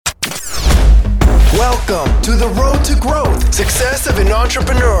Welcome to the road to growth, success of an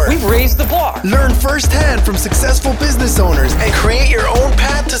entrepreneur. We've raised the bar. Learn firsthand from successful business owners and create your own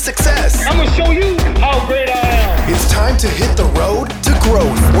path to success. I'm gonna show you how great I am. It's time to hit the road to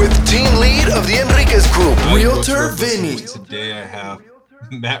growth with team lead of the Enriquez Group, Realtor Vinny. Today I have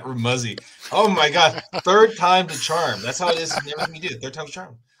Matt Ramuzzi. Oh my God, third time to charm. That's how it is in everything you do. Third time to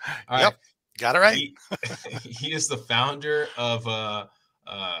charm. All right. Yep, got it right. He is the founder of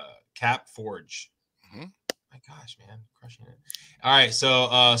Cap Forge. My gosh, man, crushing it. All right,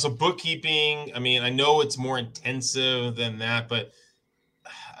 so bookkeeping. I mean, I know it's more intensive than that, but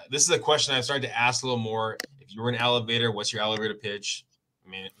this is a question I've started to ask a little more. If you were an elevator, what's your elevator pitch? I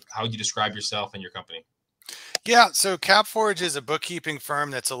mean, how would you describe yourself and your company? Yeah, so CapForge is a bookkeeping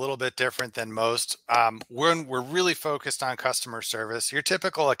firm that's a little bit different than most. We're really focused on customer service. Your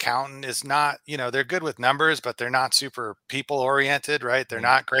typical accountant is not, they're good with numbers, but they're not super people oriented, right? They're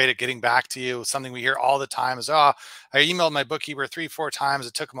not great at getting back to you. Something we hear all the time is, I emailed my bookkeeper 3-4 times.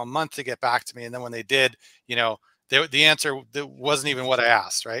 It took them a month to get back to me. And then when they did, the answer wasn't even what I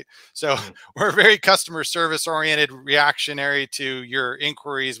asked, right? So we're very customer service oriented, reactionary to your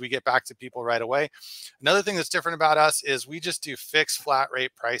inquiries. We get back to people right away. Another thing that's different about us is we just do fixed flat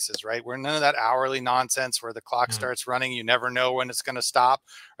rate prices, right? We're none of that hourly nonsense where the clock starts running. You never know when it's going to stop,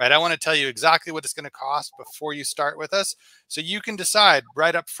 right? I want to tell you exactly what it's going to cost before you start with us. So you can decide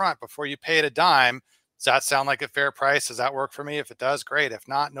right up front before you pay it a dime. Does that sound like a fair price? Does that work for me? If it does, great. If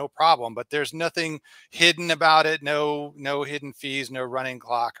not, no problem. But there's nothing hidden about it. No hidden fees, no running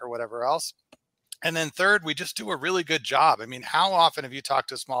clock or whatever else. And then third, we just do a really good job. I mean, how often have you talked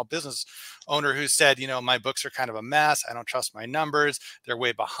to a small business owner who said, my books are kind of a mess. I don't trust my numbers. They're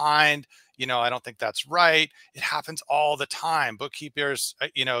way behind. I don't think that's right. It happens all the time. Bookkeepers,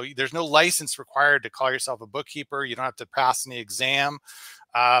 there's no license required to call yourself a bookkeeper. You don't have to pass any exam.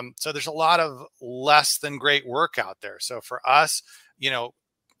 So there's a lot of less than great work out there. So for us,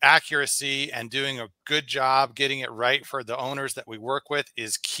 accuracy and doing a good job getting it right for the owners that we work with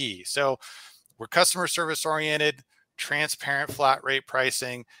is key. So we're customer service oriented, transparent flat rate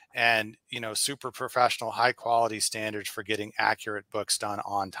pricing, and super professional, high quality standards for getting accurate books done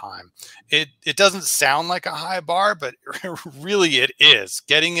on time. It doesn't sound like a high bar, but really it is.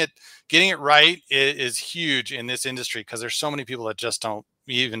 Getting it right is huge in this industry because there's so many people that just don't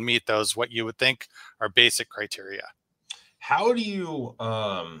even meet those what you would think are basic criteria. How do you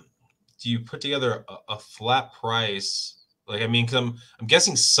put together a flat price? Like, I mean, cause I'm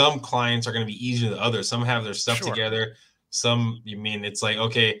guessing some clients are going to be easier than others. Some have their stuff together. Some, it's like,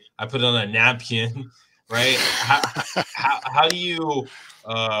 okay, I put it on a napkin, right? How do you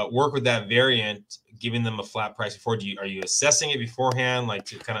work with that variant, giving them a flat price before? Are you assessing it beforehand, like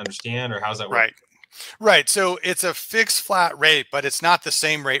to kind of understand, or how's that work? Right. So it's a fixed flat rate, but it's not the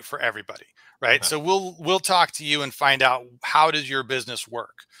same rate for everybody, right? Okay. So we'll talk to you and find out, how does your business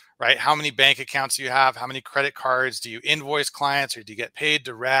work, right? How many bank accounts do you have? How many credit cards? Do you invoice clients or do you get paid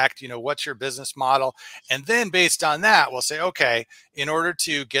direct? What's your business model? And then based on that, we'll say, okay, in order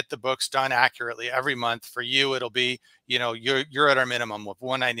to get the books done accurately every month for you, it'll be, you're at our minimum of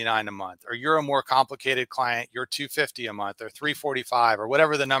 $199 a month, or you're a more complicated client, you're $250 a month or $345 or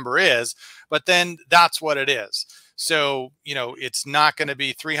whatever the number is. But then that's what it is. So, it's not going to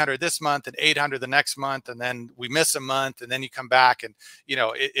be 300 this month and 800 the next month. And then we miss a month and then you come back and,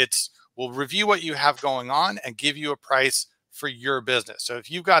 we'll review what you have going on and give you a price for your business. So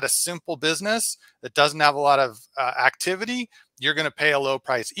if you've got a simple business that doesn't have a lot of activity, you're going to pay a low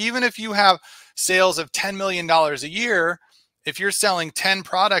price. Even if you have sales of $10 million a year, if you're selling 10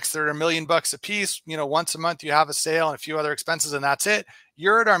 products that are $1 million a piece, once a month you have a sale and a few other expenses and that's it,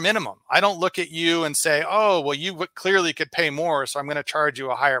 you're at our minimum. I don't look at you and say, oh, well, you clearly could pay more, so I'm going to charge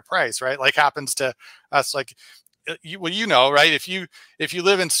you a higher price, right? Like happens to us, like, right? If you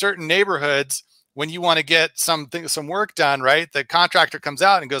live in certain neighborhoods, when you want to get some work done, right? The contractor comes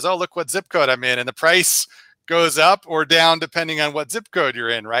out and goes, oh, look what zip code I'm in. And the price goes up or down depending on what zip code you're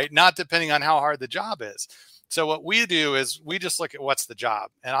in, right? Not depending on how hard the job is. So what we do is we just look at what's the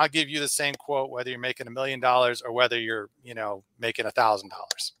job, and I'll give you the same quote, whether you're making $1 million or whether you're, making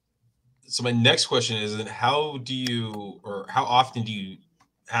 $1,000. So my next question is, how often do you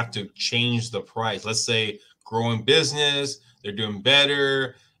have to change the price? Let's say growing business, they're doing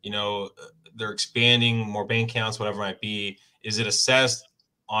better, they're expanding more bank accounts, whatever it might be. Is it assessed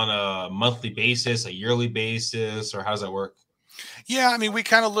on a monthly basis, a yearly basis, or how does that work? Yeah, I mean, we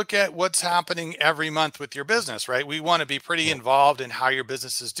kind of look at what's happening every month with your business, right? We want to be pretty involved in how your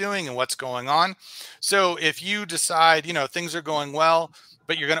business is doing and what's going on. So if you decide, things are going well,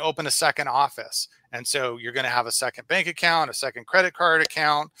 but you're going to open a second office. And so you're going to have a second bank account, a second credit card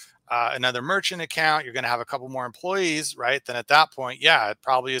account. another merchant account, you're going to have a couple more employees, right? Then at that point, yeah, it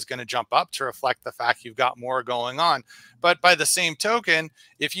probably is going to jump up to reflect the fact you've got more going on. But by the same token,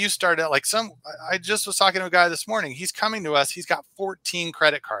 if you start at I just was talking to a guy this morning, he's coming to us, he's got 14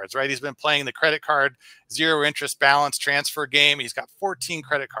 credit cards, right? He's been playing the credit card zero interest balance transfer game. He's got 14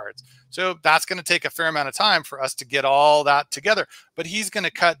 credit cards. So that's going to take a fair amount of time for us to get all that together. But he's going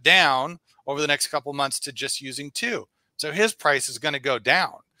to cut down over the next couple months to just using 2. So his price is going to go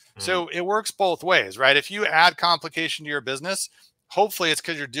down. So it works both ways, right? If you add complication to your business, hopefully it's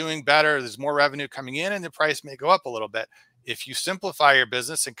because you're doing better. There's more revenue coming in and the price may go up a little bit. If you simplify your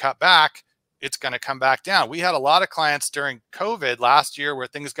business and cut back, it's going to come back down. We had a lot of clients during COVID last year where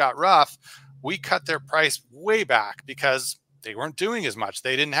things got rough. We cut their price way back because they weren't doing as much.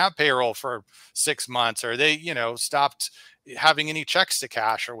 They didn't have payroll for 6 months, or they, stopped having any checks to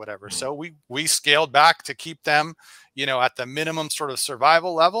cash or whatever. So we scaled back to keep them, at the minimum sort of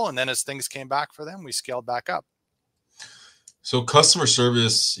survival level. And then as things came back for them, we scaled back up. So customer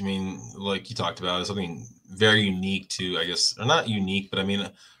service, like you talked about, is something very unique to, I guess, or not unique, but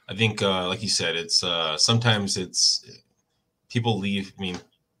I think, like you said, it's sometimes it's people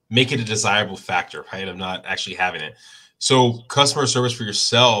make it a desirable factor, right? Of not actually having it. So customer service for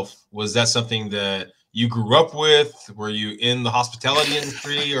yourself, was that something that you grew up with? Were you in the hospitality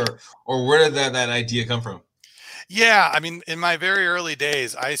industry, or where did that idea come from? Yeah, in my very early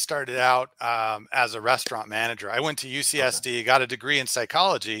days, I started out as a restaurant manager. I went to UCSD, got a degree in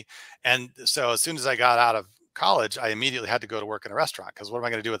psychology. And so as soon as I got out of college, I immediately had to go to work in a restaurant, because what am I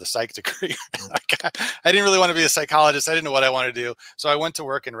going to do with a psych degree? I didn't really want to be a psychologist. I didn't know what I wanted to do. So I went to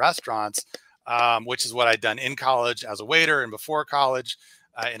work in restaurants, which is what I'd done in college as a waiter and before college.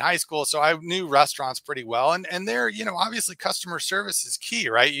 In high school. So I knew restaurants pretty well. And there, obviously customer service is key,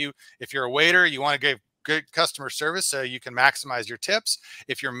 right? If you're a waiter, you want to give good customer service so you can maximize your tips.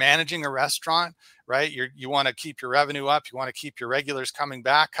 If you're managing a restaurant, right, you want to keep your revenue up. You want to keep your regulars coming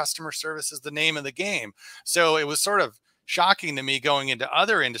back. Customer service is the name of the game. So it was sort of shocking to me going into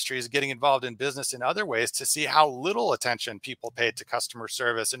other industries, getting involved in business in other ways, to see how little attention people paid to customer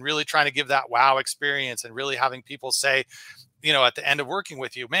service, and really trying to give that wow experience, and really having people say, at the end of working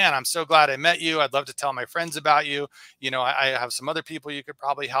with you, man, I'm so glad I met you. I'd love to tell my friends about you. I have some other people you could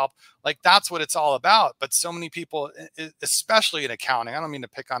probably help. Like, that's what it's all about. But so many people, especially in accounting, I don't mean to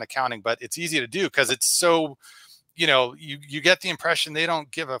pick on accounting, but it's easy to do because it's so, you get the impression they don't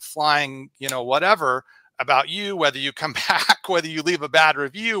give a flying, whatever about you, whether you come back, whether you leave a bad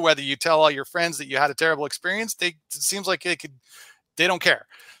review, whether you tell all your friends that you had a terrible experience. It seems like they don't care.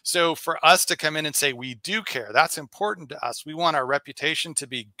 So for us to come in and say, we do care, that's important to us. We want our reputation to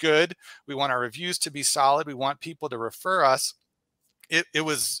be good. We want our reviews to be solid. We want people to refer us. It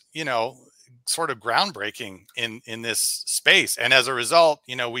was, sort of groundbreaking in this space. And as a result,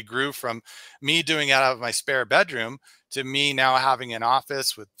 we grew from me doing it out of my spare bedroom to me now having an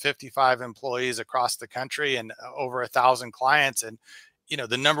office with 55 employees across the country and over 1,000 clients. And,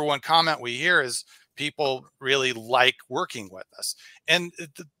 the number one comment we hear is, people really like working with us. And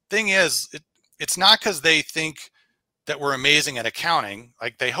the thing is, it's not because they think that we're amazing at accounting.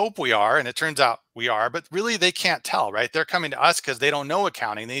 Like, they hope we are, and it turns out we are, but really they can't tell, right? They're coming to us because they don't know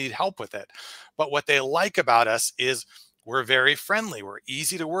accounting. They need help with it. But what they like about us is we're very friendly. We're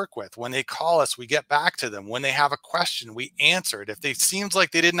easy to work with. When they call us, we get back to them. When they have a question, we answer it. If it seems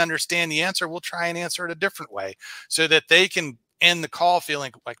like they didn't understand the answer, we'll try and answer it a different way so that they can end the call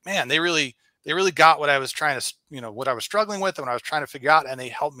feeling like, man, they really got what I was trying to, what I was struggling with and what I was trying to figure out, and they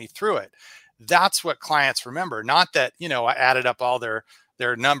helped me through it. That's what clients remember. Not that, I added up all their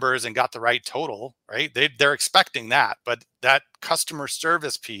numbers and got the right total, right? They're expecting that, but that customer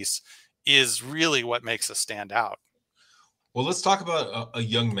service piece is really what makes us stand out. Well, let's talk about a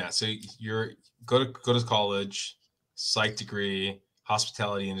young man. So you're go to college, psych degree,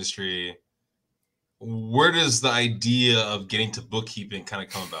 hospitality industry. Where does the idea of getting to bookkeeping kind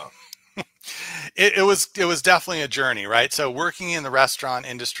of come about? It was definitely a journey, right? So working in the restaurant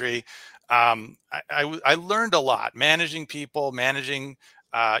industry, I learned a lot, managing people, managing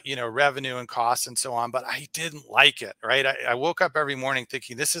revenue and costs and so on, but I didn't like it, right? I woke up every morning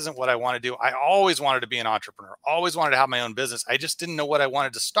thinking, this isn't what I want to do. I always wanted to be an entrepreneur, always wanted to have my own business. I just didn't know what I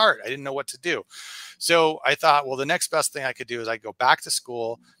wanted to start. I didn't know what to do. So I thought, well, the next best thing I could do is I go back to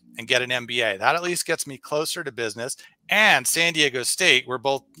school and get an MBA. That at least gets me closer to business. And San Diego State, we're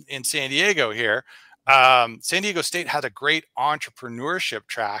both in San Diego here. San Diego State had a great entrepreneurship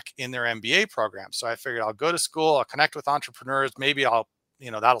track in their MBA program. So I figured I'll go to school, I'll connect with entrepreneurs, maybe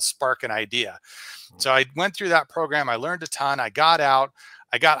that'll spark an idea. So I went through that program. I learned a ton. I got out.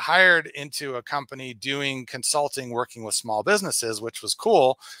 I got hired into a company doing consulting, working with small businesses, which was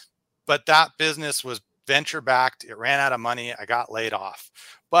cool. but that business was venture backed. It ran out of money. I got laid off.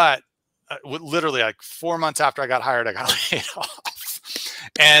 But literally like 4 months after I got hired, I got laid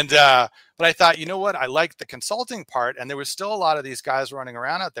off. And but I thought, you know what? I liked the consulting part, and there was still a lot of these guys running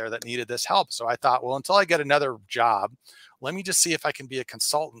around out there that needed this help. So I thought, well, until I get another job, let me just see if I can be a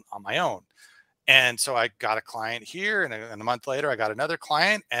consultant on my own. And so I got a client here, and a month later I got another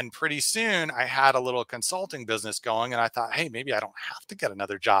client, and pretty soon I had a little consulting business going. And I thought, hey, maybe I don't have to get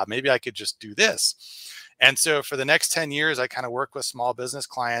another job. Maybe I could just do this. And so for the next 10 years, I kind of work with small business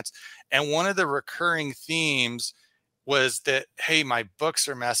clients. And one of the recurring themes was that, hey, my books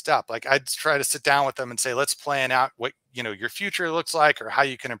are messed up. Like I'd try to sit down with them and say, let's plan out what, you know, your future looks like, or how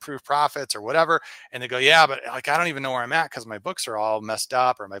you can improve profits or whatever. And they go, yeah, but like, I don't even know where I'm at because my books are all messed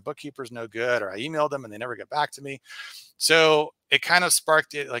up, or my bookkeeper's no good, or I emailed them and they never get back to me. So it kind of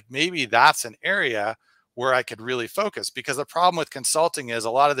sparked it, like maybe that's an area where I could really focus, because the problem with consulting is a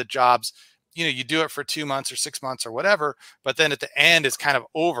lot of the jobs, you know, you do it for 2 months or 6 months or whatever, but then at the end it's kind of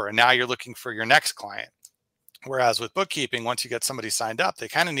over, and now you're looking for your next client. Whereas with bookkeeping, once you get somebody signed up, they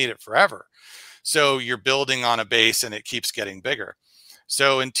kind of need it forever. So you're building on a base and it keeps getting bigger.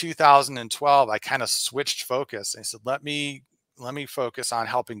 So in 2012, I kind of switched focus. I said, let me focus on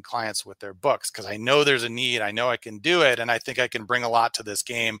helping clients with their books, because I know there's a need. I know I can do it. And I think I can bring a lot to this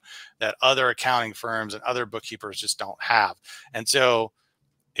game that other accounting firms and other bookkeepers just don't have. And so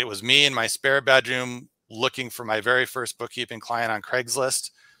it was me in my spare bedroom looking for my very first bookkeeping client on Craigslist.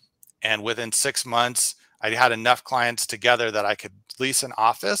 And within 6 months, I had enough clients together that I could lease an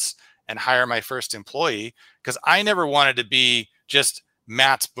office and hire my first employee, because I never wanted to be just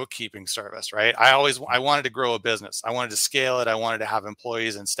Matt's bookkeeping service, right? I wanted to grow a business. I wanted to scale it. I wanted to have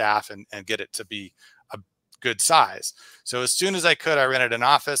employees and staff and get it to be a good size. So as soon as I could, I rented an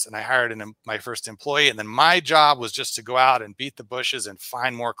office and I hired my first employee. And then my job was just to go out and beat the bushes and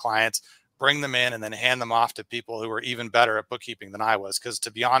find more clients, bring them in, and then hand them off to people who were even better at bookkeeping than I was. Because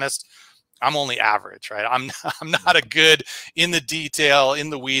to be honest, I'm only average, right? I'm not a good in the detail,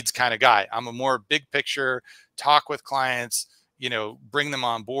 in the weeds kind of guy. I'm a more big picture, talk with clients, you know, bring them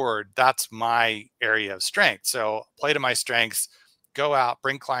on board. That's my area of strength. So play to my strengths, go out,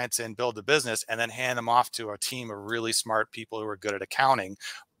 bring clients in, build the business, and then hand them off to a team of really smart people who are good at accounting,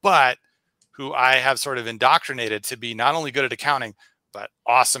 but who I have sort of indoctrinated to be not only good at accounting, but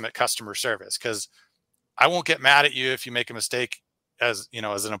awesome at customer service. Because I won't get mad at you if you make a mistake. As you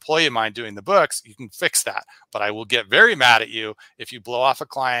know, as an employee of mine doing the books, you can fix that. But I will get very mad at you if you blow off a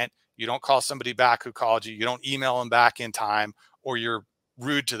client, you don't call somebody back who called you, you don't email them back in time, or you're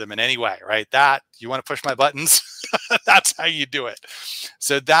rude to them in any way, right? That, you want to push my buttons? That's how you do it.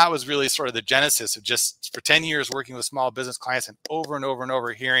 So that was really sort of the genesis of just for 10 years working with small business clients, and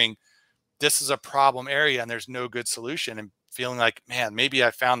over hearing this is a problem area and there's no good solution, and feeling like, man, maybe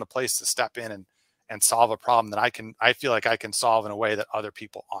I found the place to step in and solve a problem that I feel like I can solve in a way that other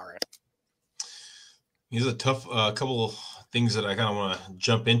people aren't. These are tough couple of things that I kind of want to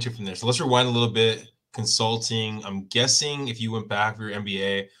jump into from there. So let's rewind a little bit. Consulting, I'm guessing if you went back for your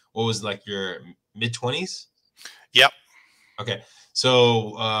MBA, what was like your mid-20s? Yep. Okay.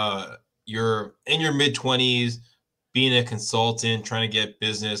 So you're in your mid-20s, being a consultant, trying to get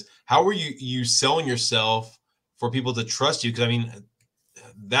business. How were you selling yourself for people to trust you? Because I mean,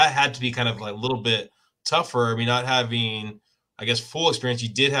 that had to be kind of like a little bit tougher. I mean, not having, I guess, full experience. You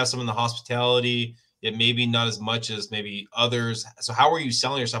did have some in the hospitality, yet maybe not as much as maybe others. So how were you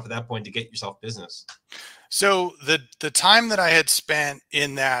selling yourself at that point to get yourself business? So the time that I had spent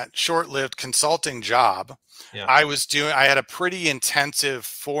in that short-lived consulting job, yeah. I had a pretty intensive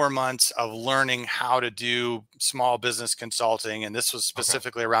 4 months of learning how to do small business consulting. And this was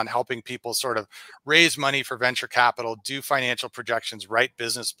specifically around helping people sort of raise money for venture capital, do financial projections, write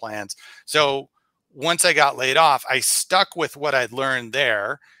business plans. So once I got laid off, I stuck with what I'd learned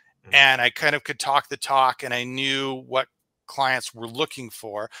there, and I kind of could talk the talk, and I knew what clients were looking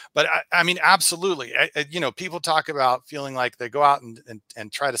for. But I mean, absolutely. You know, people talk about feeling like they go out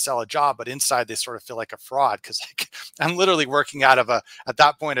and try to sell a job, but inside they sort of feel like a fraud, because I'm literally working out of at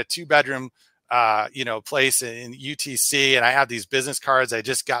that point, a 2-bedroom, place in UTC. And I have these business cards I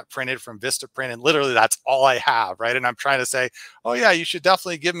just got printed from Vistaprint, and literally that's all I have. Right. And I'm trying to say, oh yeah, you should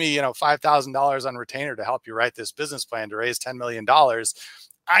definitely give me, $5,000 on retainer to help you write this business plan to raise $10 million.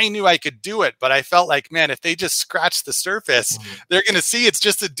 I knew I could do it, but I felt like, man, if they just scratch the surface, they're going to see it's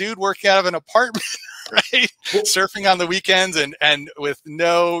just a dude working out of an apartment, right? Surfing on the weekends and with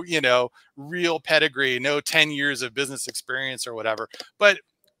no, real pedigree, no 10 years of business experience or whatever. But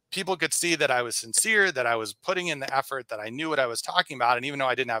people could see that I was sincere, that I was putting in the effort, that I knew what I was talking about. And even though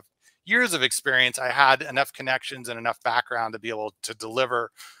I didn't have years of experience, I had enough connections and enough background to be able to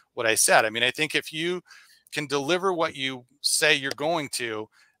deliver what I said. I mean, I think if you can deliver what you say you're going to,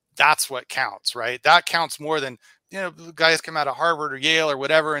 that's what counts, right? That counts more than, the guys come out of Harvard or Yale or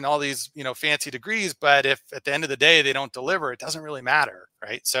whatever and all these, fancy degrees. But if at the end of the day they don't deliver, it doesn't really matter,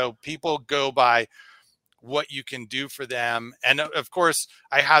 right? So people go by what you can do for them. And of course,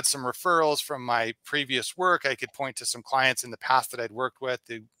 I had some referrals from my previous work. I could point to some clients in the past that I'd worked with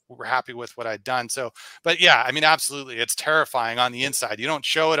who were happy with what I'd done. So, but yeah, I mean, absolutely. It's terrifying on the inside. You don't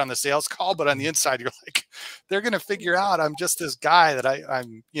show it on the sales call, but on the inside, you're like, they're going to figure out I'm just this guy that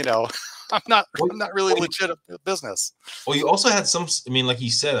I'm, I'm not really legit at business. Well, you also had like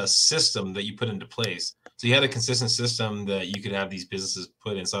you said, a system that you put into place. So you had a consistent system that you could have these businesses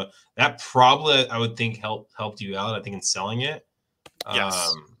put in. So that probably, I would think, helped you out, I think, in selling it.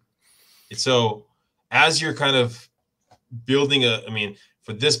 Yes. So as you're kind of building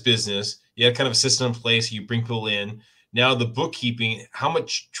for this business, you had kind of a system in place. You bring people in. Now the bookkeeping, how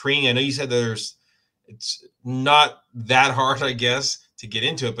much training? I know you said it's not that hard, I guess, to get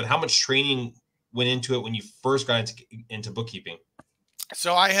into it, but how much training went into it when you first got into bookkeeping?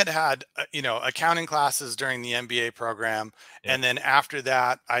 So I had accounting classes during the MBA program. Yeah. And then after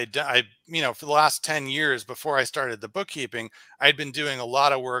that, I for the last 10 years before I started the bookkeeping, I'd been doing a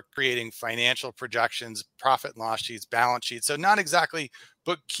lot of work creating financial projections, profit and loss sheets, balance sheets. So not exactly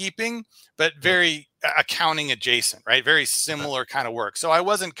bookkeeping, but very accounting adjacent, right? Very similar kind of work. So it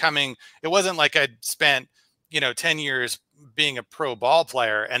wasn't like I'd spent, 10 years being a pro ball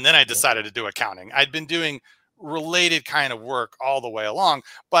player and then I decided to do accounting. I'd been doing related kind of work all the way along,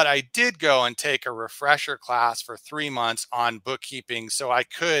 but I did go and take a refresher class for 3 months on bookkeeping. So I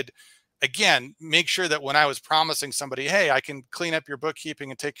could, again, make sure that when I was promising somebody, hey, I can clean up your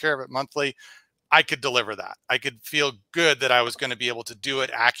bookkeeping and take care of it monthly, I could deliver that. I could feel good that I was going to be able to do it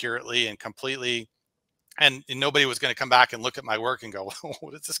accurately and completely. And nobody was going to come back and look at my work and go,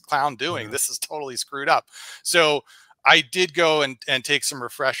 what is this clown doing? This is totally screwed up. So I did go and take some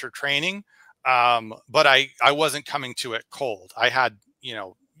refresher training. But I wasn't coming to it cold. I had,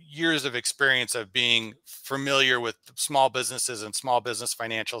 years of experience of being familiar with small businesses and small business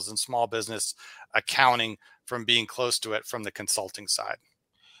financials and small business accounting from being close to it from the consulting side.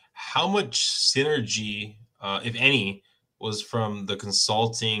 How much synergy, if any, was from the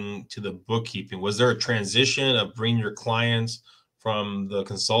consulting to the bookkeeping? Was there a transition of bringing your clients from the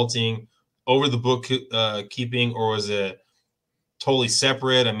consulting over the bookkeeping, or was it totally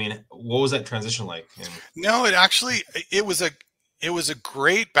separate? I mean, what was that transition like? No, it was a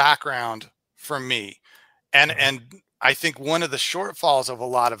great background for me. And I think one of the shortfalls of a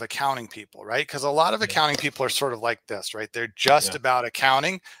lot of accounting people, right? Because a lot of accounting people are sort of like this, right? They're just about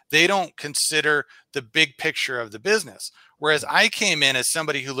accounting. They don't consider the big picture of the business. Whereas I came in as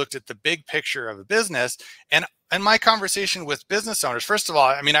somebody who looked at the big picture of a business, and my conversation with business owners, first of all,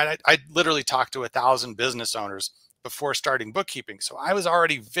 I mean, I literally talked to 1,000 business owners before starting bookkeeping. So I was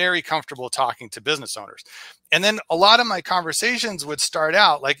already very comfortable talking to business owners. And then a lot of my conversations would start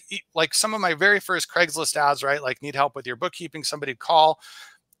out like some of my very first Craigslist ads, right? Like, need help with your bookkeeping, somebody'd call.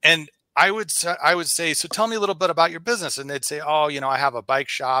 And I would say, so tell me a little bit about your business. And they'd say, oh, I have a bike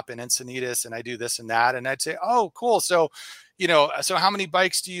shop in Encinitas and I do this and that. And I'd say, oh, cool. So so how many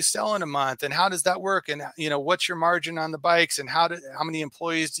bikes do you sell in a month, and how does that work? And, what's your margin on the bikes, and how many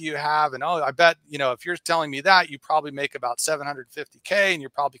employees do you have? And, oh, I bet, if you're telling me that, you probably make about $750K and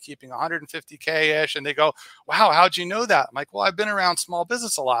you're probably keeping $150K ish. And they go, wow, how'd you know that? I'm like, well, I've been around small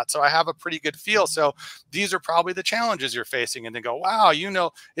business a lot, so I have a pretty good feel. So these are probably the challenges you're facing. And they go, wow,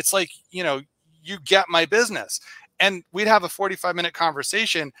 it's like, you get my business. And we'd have a 45-minute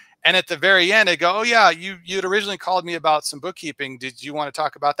conversation. And at the very end, I go, oh, yeah, you'd originally called me about some bookkeeping. Did you want to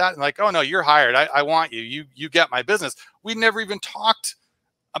talk about that? And like, oh, no, you're hired. I want you. You get my business. We never even talked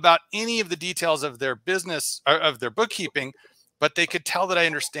about any of the details of their business or of their bookkeeping, but they could tell that I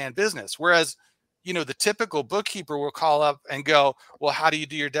understand business. Whereas, the typical bookkeeper will call up and go, well, how do you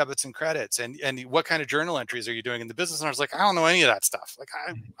do your debits and credits? And what kind of journal entries are you doing? And the business owner's like, I don't know any of that stuff. Like,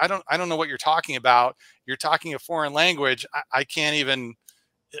 I don't know what you're talking about. You're talking a foreign language. I can't even,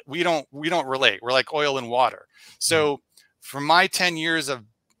 we don't relate. We're like oil and water. So from my 10 years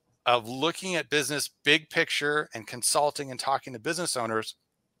of looking at business, big picture, and consulting and talking to business owners,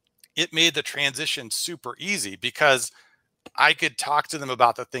 it made the transition super easy because I could talk to them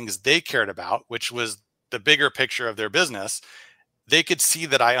about the things they cared about, which was the bigger picture of their business. They could see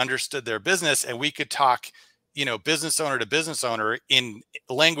that I understood their business, and we could talk, business owner to business owner in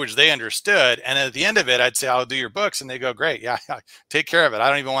language they understood. And at the end of it, I'd say, I'll do your books. And they go, great. Yeah, take care of it. I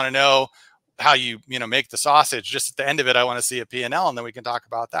don't even want to know how you make the sausage. Just at the end of it, I want to see a P&L, and then we can talk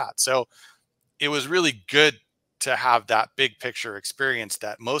about that. So it was really good to have that big picture experience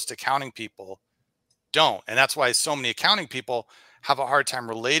that most accounting people don't. And that's why so many accounting people have a hard time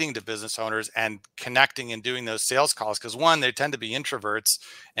relating to business owners and connecting and doing those sales calls. Because one, they tend to be introverts,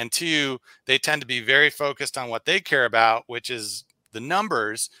 and two, they tend to be very focused on what they care about, which is the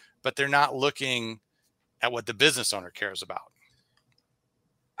numbers, but they're not looking at what the business owner cares about.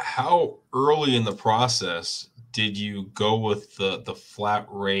 How early in the process did you go with the flat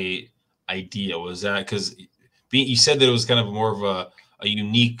rate idea? Was that because you said that it was kind of more of a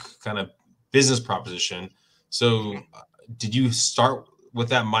unique kind of business proposition? So did you start with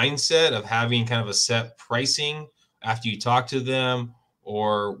that mindset of having kind of a set pricing after you talked to them,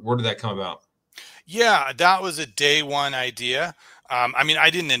 or where did that come about? Yeah, that was a day one idea. I mean, I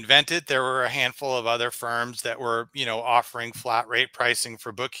didn't invent it. There were a handful of other firms that were, offering flat rate pricing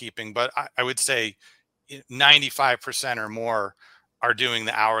for bookkeeping, but I would say 95% or more are doing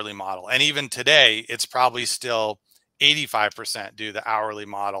the hourly model. And even today, it's probably still 85% do the hourly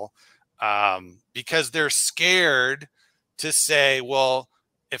model, because they're scared to say, well,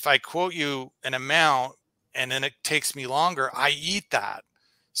 if I quote you an amount and then it takes me longer, I eat that.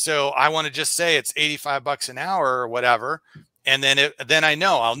 So I want to just say it's $85 an hour or whatever. And then I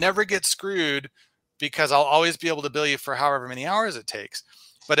know I'll never get screwed because I'll always be able to bill you for however many hours it takes.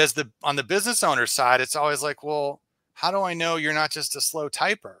 But on the business owner side, it's always like, well, how do I know you're not just a slow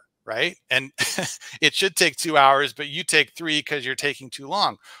typer, right? And it should take 2 hours, but you take 3 because you're taking too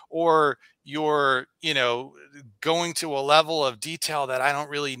long, or you're, going to a level of detail that I don't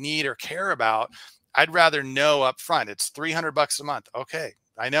really need or care about. I'd rather know up front. It's $300 a month. Okay.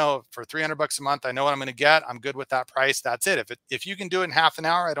 I know for $300 a month, I know what I'm going to get. I'm good with that price. That's it. If you can do it in half an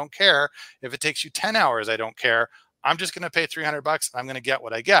hour, I don't care. If it takes you 10 hours, I don't care. I'm just going to pay $300. I'm going to get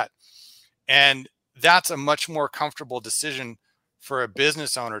what I get. And that's a much more comfortable decision for a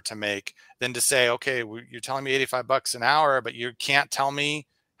business owner to make than to say, okay, you're telling me $85 an hour, but you can't tell me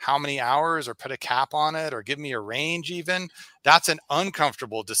how many hours or put a cap on it or give me a range even. That's an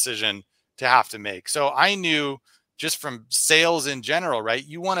uncomfortable decision to have to make. So I knew, just from sales in general, right?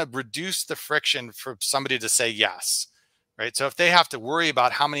 You want to reduce the friction for somebody to say yes, right? So if they have to worry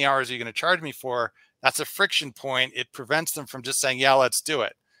about how many hours are you going to charge me for, that's a friction point. It prevents them from just saying, yeah, let's do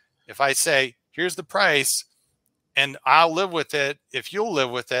it. If I say, here's the price and I'll live with it if you'll live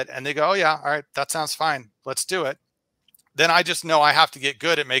with it, and they go, oh yeah, all right, that sounds fine, let's do it, then I just know I have to get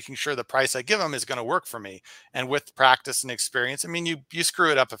good at making sure the price I give them is going to work for me. And with practice and experience, I mean, you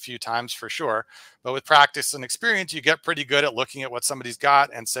screw it up a few times for sure, but with practice and experience, you get pretty good at looking at what somebody's got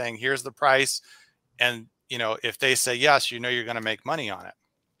and saying, here's the price. And, if they say yes, you're going to make money on it.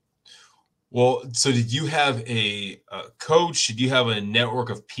 Well, so did you have a coach? Did you have a network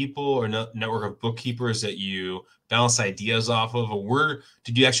of people or network of bookkeepers that you bounce ideas off of? Or where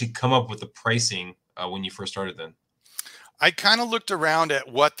did you actually come up with the pricing when you first started then? I kind of looked around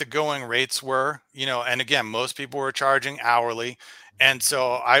at what the going rates were, and again, most people were charging hourly. And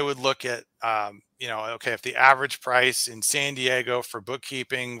so I would look at, okay, if the average price in San Diego for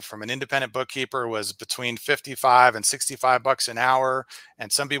bookkeeping from an independent bookkeeper was between $55 and $65 an hour,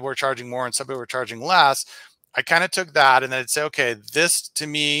 and some people were charging more and some people were charging less, I kind of took that and then I'd say, okay, this to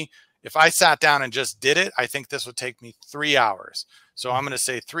me, if I sat down and just did it, I think this would take me 3 hours. So I'm going to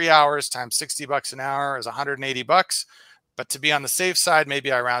say 3 hours times $60 an hour is $180. But to be on the safe side,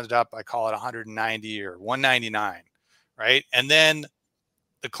 maybe I round it up, I call it 190 or 199, right? And then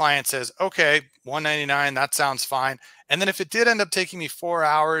the client says, okay, 199, that sounds fine. And then if it did end up taking me 4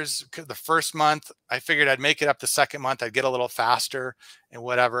 hours the first month, I figured I'd make it up the second month. I'd get a little faster and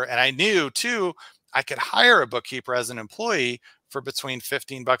whatever. And I knew too, I could hire a bookkeeper as an employee for between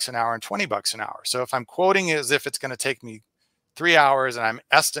 $15 an hour and $20 an hour. So if I'm quoting it as if it's going to take me 3 hours and I'm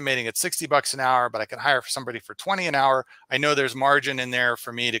estimating it's $60 an hour, but I can hire somebody for 20 an hour, I know there's margin in there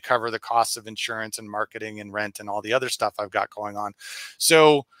for me to cover the costs of insurance and marketing and rent and all the other stuff I've got going on.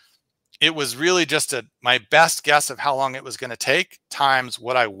 So it was really just my best guess of how long it was going to take times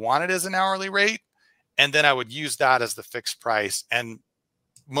what I wanted as an hourly rate. And then I would use that as the fixed price. And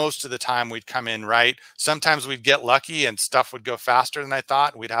most of the time we'd come in right. Sometimes we'd get lucky and stuff would go faster than I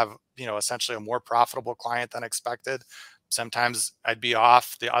thought. We'd have, essentially a more profitable client than expected. Sometimes I'd be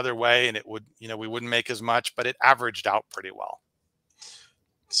off the other way and it would, we wouldn't make as much, but it averaged out pretty well.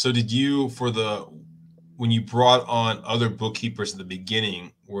 So did you, when you brought on other bookkeepers at the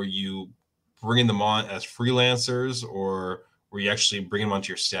beginning, were you bringing them on as freelancers or were you actually bringing them onto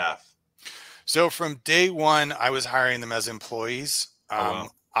your staff? So from day one, I was hiring them as employees.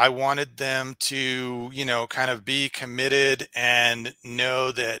 Wow. I wanted them to, kind of be committed and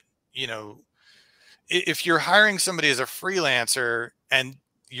know that, if you're hiring somebody as a freelancer and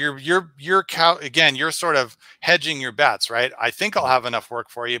again, you're sort of hedging your bets, right? I think I'll have enough work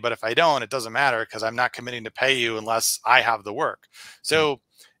for you, but if I don't, it doesn't matter because I'm not committing to pay you unless I have the work. So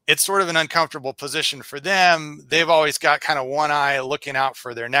it's sort of an uncomfortable position for them. They've always got kind of one eye looking out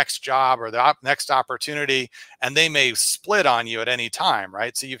for their next job or the next opportunity, and they may split on you at any time,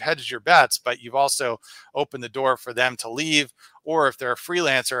 right? So you've hedged your bets, but you've also opened the door for them to leave. Or if they're a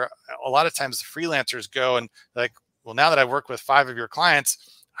freelancer, a lot of times the freelancers go and like, well, now that I've worked with 5 of your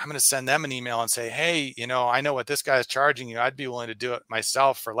clients, I'm going to send them an email and say, hey, I know what this guy is charging you. I'd be willing to do it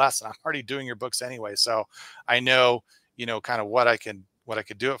myself for less. And I'm already doing your books anyway. So I know, kind of what I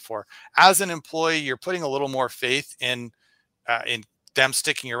could do it for. As an employee, you're putting a little more faith in them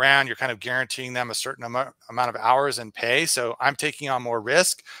sticking around. You're kind of guaranteeing them a certain amount of hours and pay. So I'm taking on more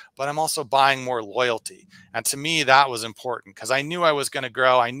risk, but I'm also buying more loyalty. And to me, that was important because I knew I was going to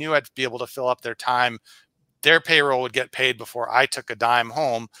grow. I knew I'd be able to fill up their time. Their payroll would get paid before I took a dime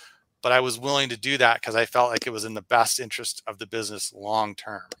home, but I was willing to do that because I felt like it was in the best interest of the business long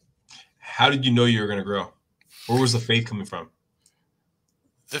term. How did you know you were going to grow? Where was the faith coming from?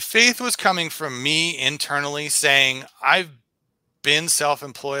 The faith was coming from me internally saying, I've been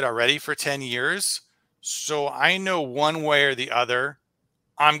self-employed already for 10 years. So I know one way or the other,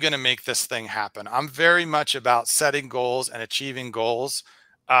 I'm going to make this thing happen. I'm very much about setting goals and achieving goals.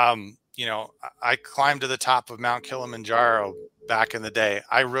 I climbed to the top of Mount Kilimanjaro back in the day.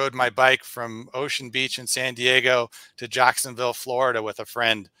 I rode my bike from Ocean Beach in San Diego to Jacksonville, Florida with a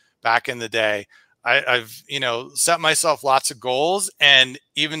friend back in the day. I've set myself lots of goals. And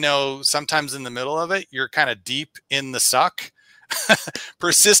even though sometimes in the middle of it, you're kind of deep in the suck,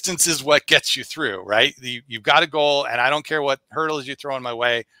 persistence is what gets you through, right? You've got a goal and I don't care what hurdles you throw in my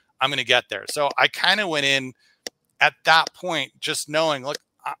way, I'm going to get there. So I kind of went in at that point, just knowing, look,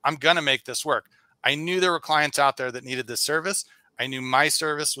 I'm going to make this work. I knew there were clients out there that needed this service. I knew my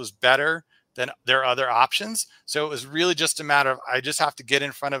service was better than their other options. So it was really just a matter of, I just have to get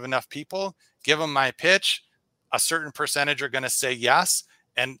in front of enough people, give them my pitch. A certain percentage are going to say yes.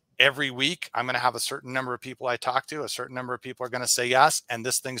 And every week I'm going to have a certain number of people I talk to, a certain number of people are going to say yes. And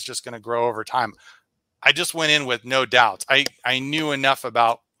this thing's just going to grow over time. I just went in with no doubts. I knew enough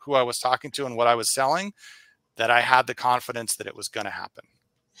about who I was talking to and what I was selling that I had the confidence that it was going to happen.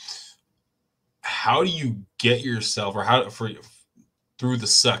 How do you get yourself, or through the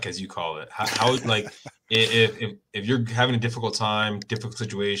suck, as you call it? How like if you're having a difficult time, difficult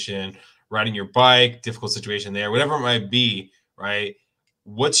situation, riding your bike, difficult situation there, whatever it might be, right?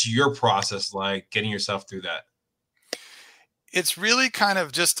 What's your process like getting yourself through that? It's really kind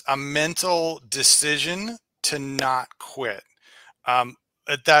of just a mental decision to not quit.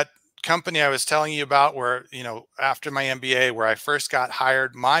 At that company I was telling you about where, after my MBA, where I first got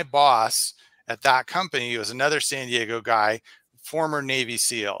hired, my boss at that company was another San Diego guy, former Navy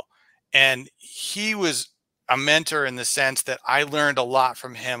SEAL. And he was a mentor in the sense that I learned a lot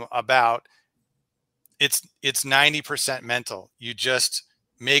from him about it's 90% mental. You just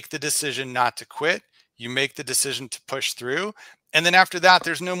make the decision not to quit. You make the decision to push through. And then after that,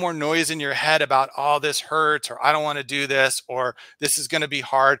 there's no more noise in your head about, oh, this hurts, or I don't want to do this, or this is going to be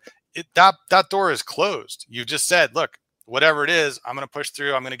hard. That door is closed. You just said, look, whatever it is, I'm going to push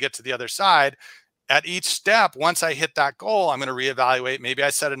through. I'm going to get to the other side. At each step, once I hit that goal, I'm going to reevaluate. Maybe I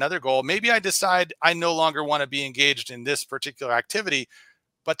set another goal. Maybe I decide I no longer want to be engaged in this particular activity,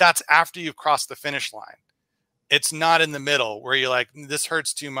 but that's after you've crossed the finish line. It's not in the middle where you're like, this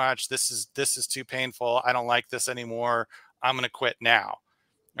hurts too much. This is too painful. I don't like this anymore. I'm going to quit now.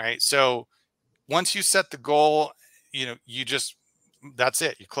 Right. So once you set the goal, that's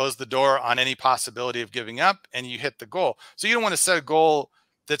it. You close the door on any possibility of giving up and you hit the goal. So you don't want to set a goal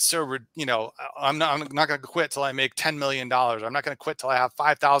that's so, I'm not going to quit till I make $10 million. I'm not going to quit till I have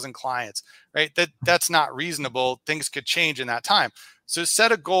 5,000 clients, right? That's not reasonable. Things could change in that time. So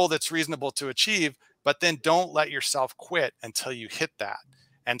set a goal that's reasonable to achieve, but then don't let yourself quit until you hit that.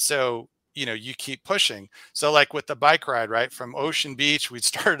 And so, you keep pushing. So like with the bike ride, right? From Ocean Beach, we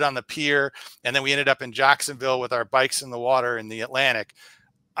started on the pier and then we ended up in Jacksonville with our bikes in the water in the Atlantic.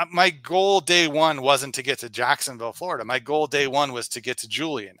 My goal day one wasn't to get to Jacksonville, Florida. My goal day one was to get to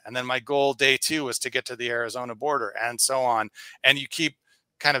Julian. And then my goal day two was to get to the Arizona border and so on. And you keep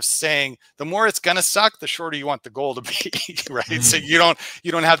kind of saying, the more it's going to suck, the shorter you want the goal to be, right? Mm-hmm. So you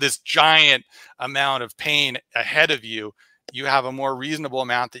don't have this giant amount of pain ahead of you. You have a more reasonable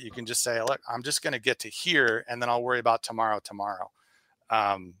amount that you can just say, look, I'm just going to get to here and then I'll worry about tomorrow.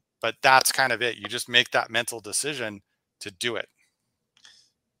 But that's kind of it. You just make that mental decision to do it.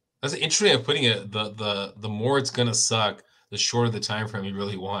 That's interesting way of putting it. The more it's gonna suck, the shorter the time frame you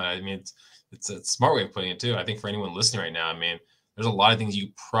really want. I mean, it's a smart way of putting it too. I think for anyone listening right now, I mean, there's a lot of things you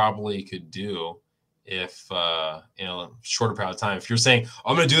probably could do if in a shorter period of time. If you're saying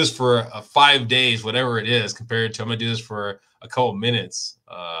I'm going to do this for 5 days, whatever it is, compared to I'm going to do this for a couple minutes,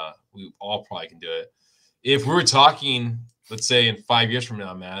 we all probably can do it. If we were talking, let's say in 5 years from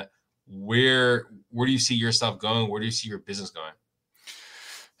now, Matt, where do you see yourself going? Where do you see your business going?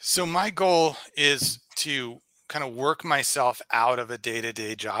 So my goal is to kind of work myself out of a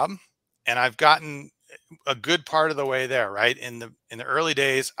day-to-day job, and I've gotten a good part of the way there, right? In the early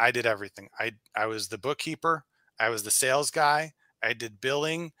days, I did everything. I was the bookkeeper, I was the sales guy, I did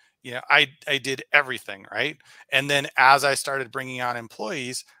billing, I did everything, right? And then as I started bringing on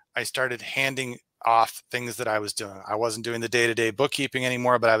employees, I started handing off things that I was doing. I wasn't doing the day-to-day bookkeeping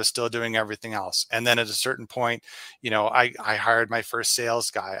anymore, but I was still doing everything else. And then at a certain point, I hired my first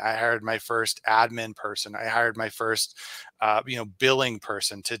sales guy. I hired my first admin person. I hired my first, billing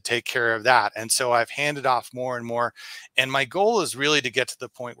person to take care of that. And so I've handed off more and more. And my goal is really to get to the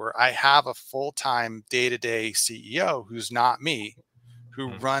point where I have a full-time day-to-day CEO who's not me,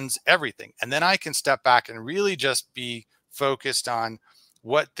 who runs everything. And then I can step back and really just be focused on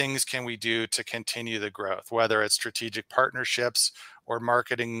what things can we do to continue the growth, whether it's strategic partnerships or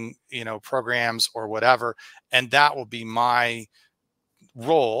marketing, programs or whatever. And that will be my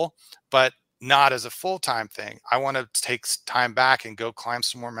role, but not as a full-time thing. I want to take time back and go climb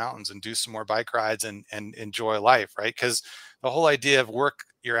some more mountains and do some more bike rides and enjoy life, right? Because the whole idea of work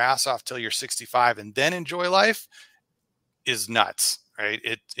your ass off till you're 65 and then enjoy life is nuts, right?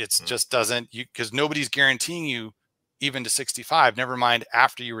 It's just doesn't, because nobody's guaranteeing you even to 65, never mind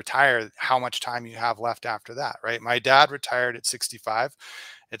after you retire, how much time you have left after that, right? My dad retired at 65.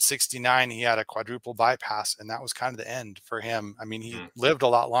 At 69, he had a quadruple bypass, and that was kind of the end for him. I mean, he lived a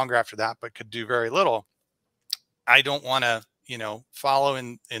lot longer after that, but could do very little. I don't want to, follow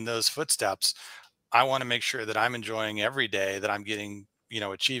in those footsteps. I want to make sure that I'm enjoying every day, that I'm getting,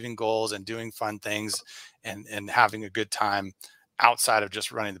 achieving goals and doing fun things and having a good time outside of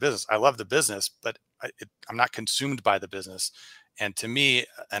just running the business. I love the business, but I'm not consumed by the business. And to me,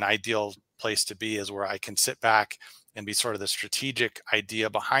 an ideal place to be is where I can sit back and be sort of the strategic idea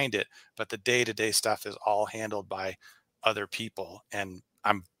behind it, but the day-to-day stuff is all handled by other people. And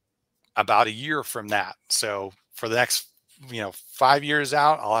I'm about a year from that. So for the next, 5 years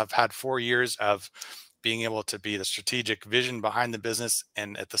out, I'll have had 4 years of being able to be the strategic vision behind the business.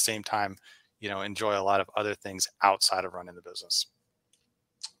 And at the same time, enjoy a lot of other things outside of running the business.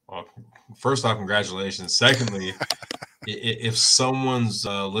 Well, first off, congratulations. Secondly, if someone's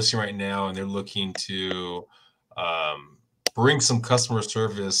listening right now and they're looking to bring some customer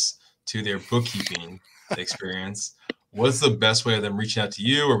service to their bookkeeping experience, what's the best way of them reaching out to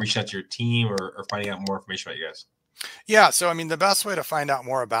you or reaching out to your team or finding out more information about you guys? Yeah. So, the best way to find out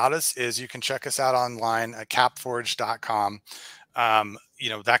more about us is you can check us out online at capforge.com.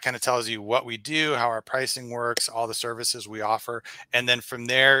 That kind of tells you what we do, how our pricing works, all the services we offer. And then from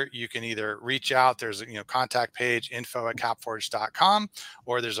there, you can either reach out. There's a contact page, info@capforge.com,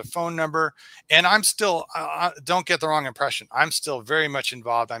 or there's a phone number. And I'm still, don't get the wrong impression, I'm still very much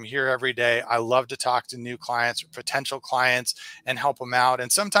involved. I'm here every day. I love to talk to new clients or potential clients and help them out.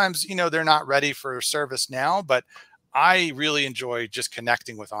 And sometimes, they're not ready for service now, but I really enjoy just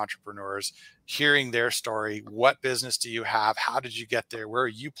connecting with entrepreneurs, hearing their story. What business do you have? How did you get there? Where are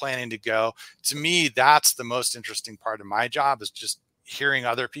you planning to go? To me, that's the most interesting part of my job, is just hearing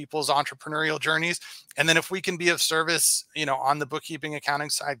other people's entrepreneurial journeys. And then if we can be of service, on the bookkeeping accounting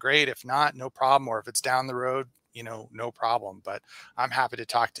side, great. If not, no problem. Or if it's down the road, no problem. But I'm happy to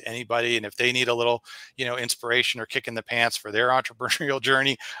talk to anybody. And if they need a little, inspiration or kick in the pants for their entrepreneurial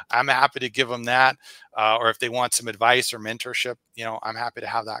journey, I'm happy to give them that. Or if they want some advice or mentorship, I'm happy to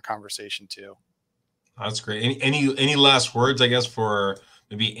have that conversation too. That's great. Any last words, I guess, for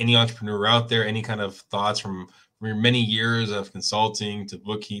maybe any entrepreneur out there? Any kind of thoughts from your many years of consulting to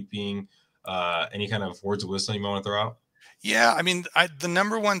bookkeeping? Any kind of words of wisdom you might want to throw out? Yeah, the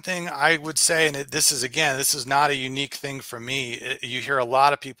number one thing I would say, and this is not a unique thing for me. You hear a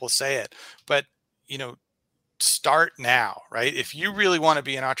lot of people say it, but start now, right? If you really want to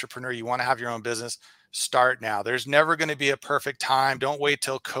be an entrepreneur, you want to have your own business, start now. There's never going to be a perfect time. Don't wait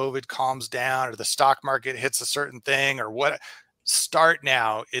till COVID calms down or the stock market hits a certain thing or what. Start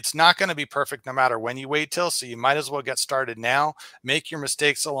now. It's not going to be perfect no matter when you wait till, so you might as well get started now. Make your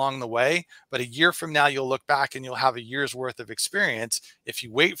mistakes along the way, but a year from now, you'll look back and you'll have a year's worth of experience. If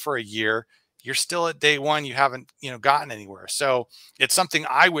you wait for a year, you're still at day one. You haven't, gotten anywhere. So it's something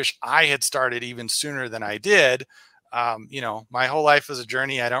I wish I had started even sooner than I did. My whole life is a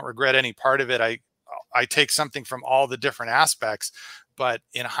journey. I don't regret any part of it. I take something from all the different aspects, but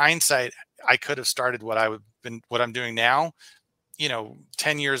in hindsight, I could have started what I'm doing now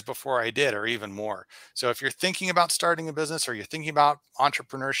 10 years before I did, or even more. So if you're thinking about starting a business or you're thinking about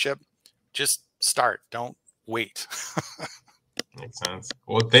entrepreneurship, just start. Don't wait. Makes sense.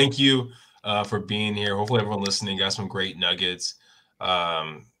 Well, thank you for being here. Hopefully everyone listening got some great nuggets.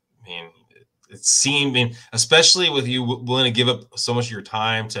 It seemed, especially with you willing to give up so much of your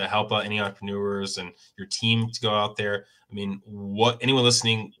time to help out any entrepreneurs and your team to go out there. Anyone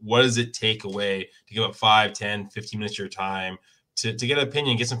listening, what does it take away to give up 5, 10, 15 minutes of your time to get an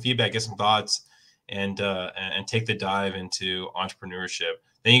opinion, get some feedback, get some thoughts, and take the dive into entrepreneurship?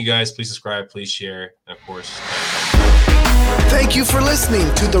 Thank you guys. Please subscribe, please share, and of course, thank you for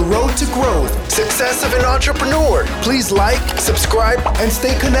listening to The Road to Growth, Success of an Entrepreneur. Please like, subscribe, and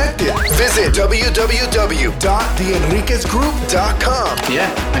stay connected. Visit www.theenriquezgroup.com.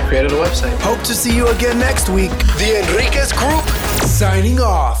 Yeah, I created a website. Hope to see you again next week. The Enriquez Group, signing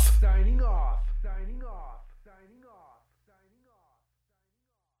off.